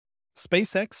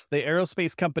SpaceX, the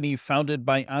aerospace company founded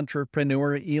by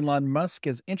entrepreneur Elon Musk,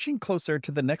 is inching closer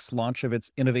to the next launch of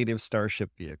its innovative Starship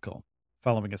vehicle,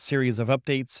 following a series of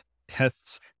updates,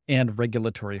 tests, and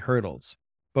regulatory hurdles.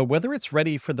 But whether it's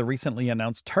ready for the recently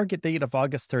announced target date of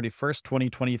August 31st,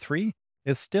 2023,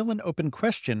 is still an open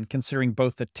question considering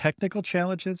both the technical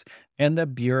challenges and the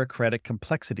bureaucratic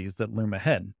complexities that loom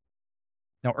ahead.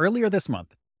 Now, earlier this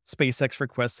month, SpaceX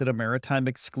requested a maritime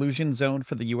exclusion zone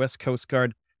for the U.S. Coast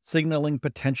Guard, signaling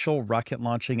potential rocket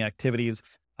launching activities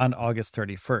on August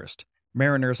 31st.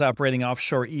 Mariners operating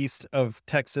offshore east of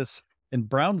Texas in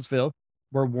Brownsville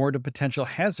were warned of potential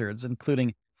hazards,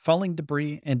 including falling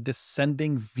debris and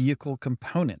descending vehicle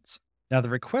components. Now, the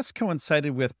request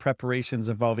coincided with preparations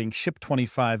involving Ship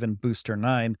 25 and Booster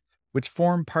 9, which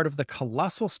form part of the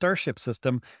colossal Starship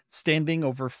system standing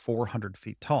over 400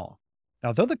 feet tall.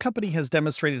 Now, though the company has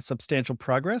demonstrated substantial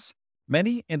progress,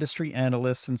 many industry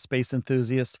analysts and space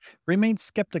enthusiasts remain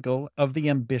skeptical of the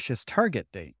ambitious target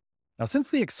date. Now, since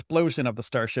the explosion of the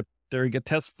Starship during a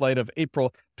test flight of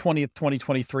April 20th,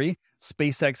 2023,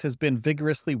 SpaceX has been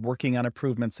vigorously working on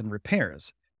improvements and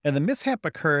repairs, and the mishap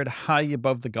occurred high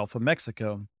above the Gulf of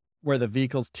Mexico, where the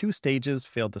vehicle's two stages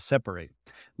failed to separate,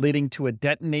 leading to a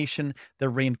detonation that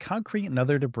rained concrete and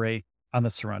other debris on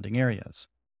the surrounding areas.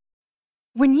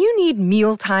 When you need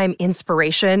mealtime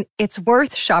inspiration, it's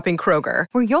worth shopping Kroger,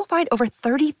 where you'll find over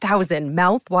 30,000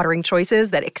 mouth-watering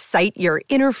choices that excite your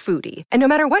inner foodie. And no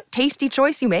matter what tasty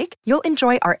choice you make, you'll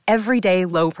enjoy our everyday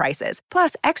low prices,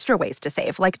 plus extra ways to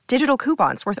save, like digital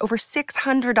coupons worth over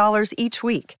 $600 each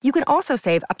week. You can also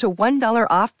save up to $1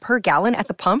 off per gallon at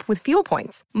the pump with fuel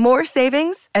points. More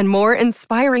savings and more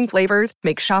inspiring flavors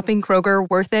make shopping Kroger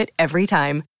worth it every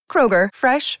time. Kroger,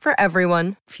 fresh for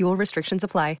everyone. Fuel restrictions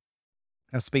apply.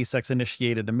 Now, SpaceX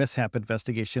initiated a mishap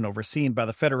investigation overseen by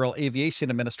the Federal Aviation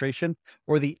Administration,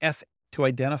 or the FAA, to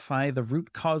identify the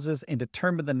root causes and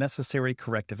determine the necessary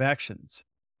corrective actions.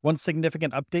 One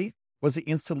significant update was the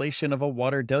installation of a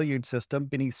water deluge system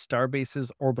beneath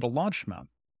Starbase's orbital launch mount.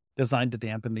 Designed to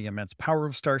dampen the immense power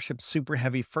of Starship's Super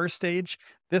Heavy first stage,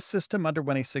 this system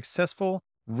underwent a successful,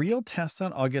 real test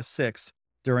on August 6th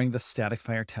during the static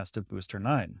fire test of Booster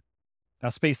 9. Now,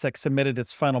 SpaceX submitted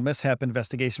its final mishap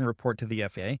investigation report to the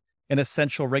FAA, an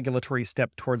essential regulatory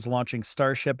step towards launching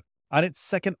Starship on its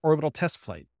second orbital test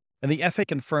flight. And the FAA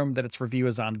confirmed that its review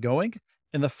is ongoing,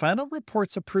 and the final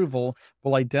report's approval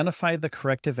will identify the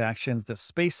corrective actions that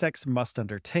SpaceX must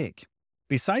undertake.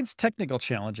 Besides technical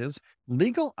challenges,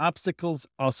 legal obstacles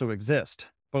also exist.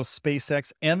 Both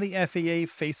SpaceX and the FAA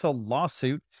face a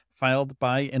lawsuit filed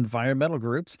by environmental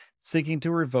groups seeking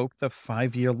to revoke the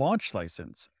 5-year launch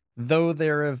license. Though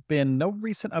there have been no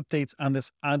recent updates on this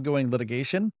ongoing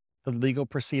litigation, the legal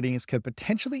proceedings could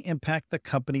potentially impact the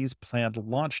company's planned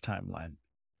launch timeline.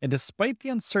 And despite the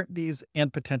uncertainties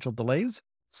and potential delays,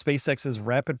 SpaceX's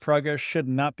rapid progress should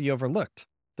not be overlooked.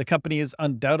 The company is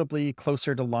undoubtedly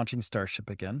closer to launching Starship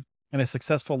again, and a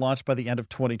successful launch by the end of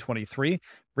 2023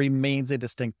 remains a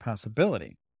distinct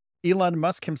possibility. Elon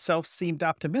Musk himself seemed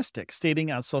optimistic,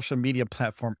 stating on social media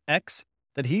platform X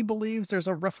that he believes there's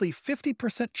a roughly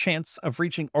 50% chance of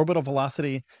reaching orbital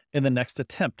velocity in the next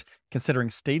attempt, considering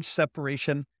stage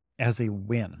separation as a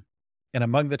win. And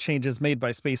among the changes made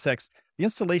by SpaceX, the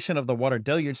installation of the water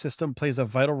deluge system plays a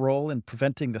vital role in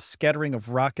preventing the scattering of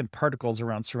rock and particles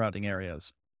around surrounding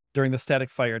areas. During the static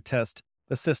fire test,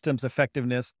 the system's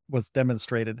effectiveness was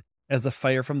demonstrated as the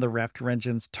fire from the Raptor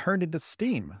engines turned into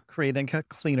steam, creating a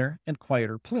cleaner and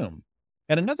quieter plume.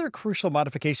 And another crucial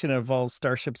modification involves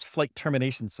Starship's flight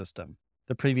termination system.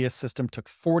 The previous system took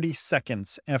 40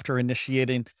 seconds after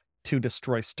initiating to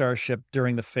destroy Starship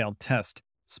during the failed test.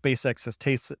 SpaceX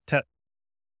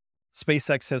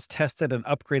has tested an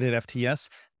upgraded FTS,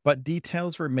 but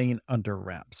details remain under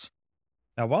wraps.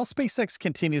 Now, while SpaceX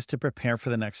continues to prepare for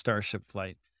the next Starship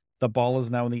flight, the ball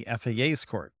is now in the FAA's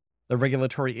court. The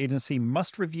regulatory agency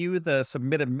must review the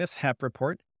submitted mishap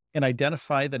report and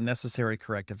identify the necessary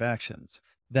corrective actions.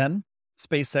 Then,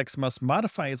 SpaceX must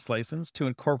modify its license to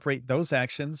incorporate those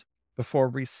actions before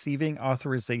receiving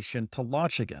authorization to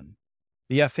launch again.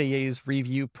 The FAA's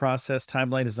review process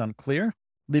timeline is unclear,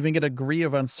 leaving a degree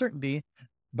of uncertainty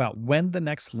about when the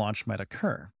next launch might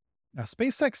occur. Now,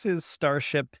 SpaceX's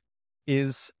Starship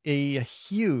is a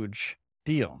huge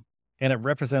deal, and it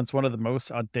represents one of the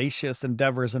most audacious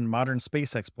endeavors in modern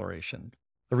space exploration.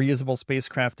 The reusable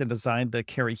spacecraft is designed to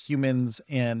carry humans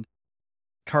and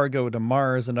cargo to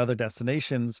Mars and other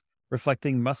destinations,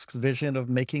 reflecting Musk's vision of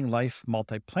making life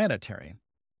multiplanetary.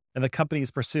 And the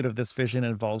company's pursuit of this vision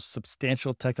involves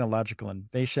substantial technological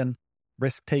innovation,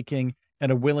 risk-taking,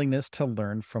 and a willingness to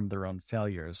learn from their own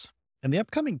failures. And the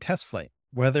upcoming test flight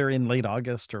whether in late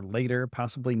August or later,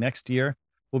 possibly next year,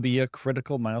 will be a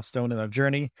critical milestone in a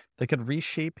journey that could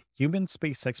reshape human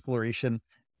space exploration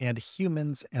and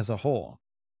humans as a whole.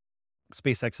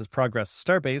 SpaceX's progress at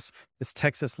Starbase, its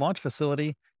Texas launch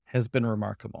facility, has been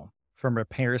remarkable. From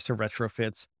repairs to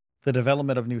retrofits, the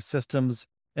development of new systems,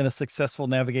 and the successful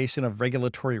navigation of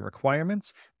regulatory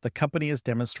requirements, the company has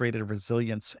demonstrated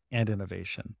resilience and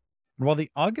innovation. And while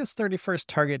the August 31st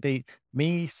target date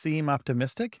may seem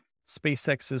optimistic,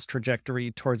 SpaceX's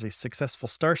trajectory towards a successful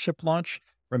Starship launch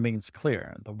remains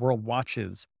clear. The world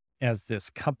watches as this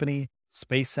company,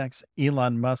 SpaceX,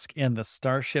 Elon Musk, and the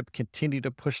Starship continue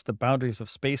to push the boundaries of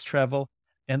space travel,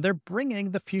 and they're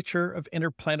bringing the future of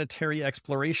interplanetary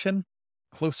exploration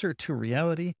closer to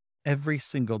reality every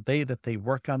single day that they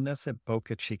work on this at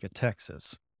Boca Chica,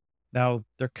 Texas. Now,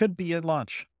 there could be a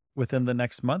launch within the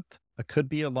next month. It could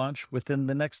be a launch within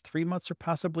the next 3 months or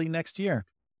possibly next year.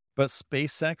 But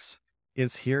SpaceX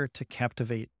is here to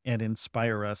captivate and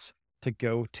inspire us to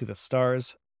go to the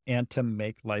stars and to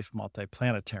make life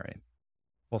multiplanetary.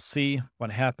 We'll see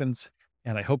what happens,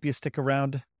 and I hope you stick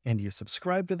around and you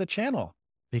subscribe to the channel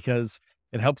because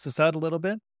it helps us out a little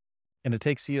bit, and it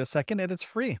takes you a second, and it's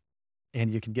free. And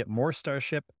you can get more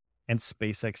Starship and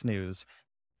SpaceX news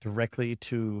directly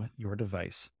to your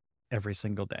device every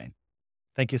single day.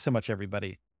 Thank you so much,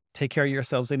 everybody. Take care of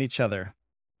yourselves and each other,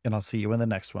 and I'll see you in the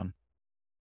next one.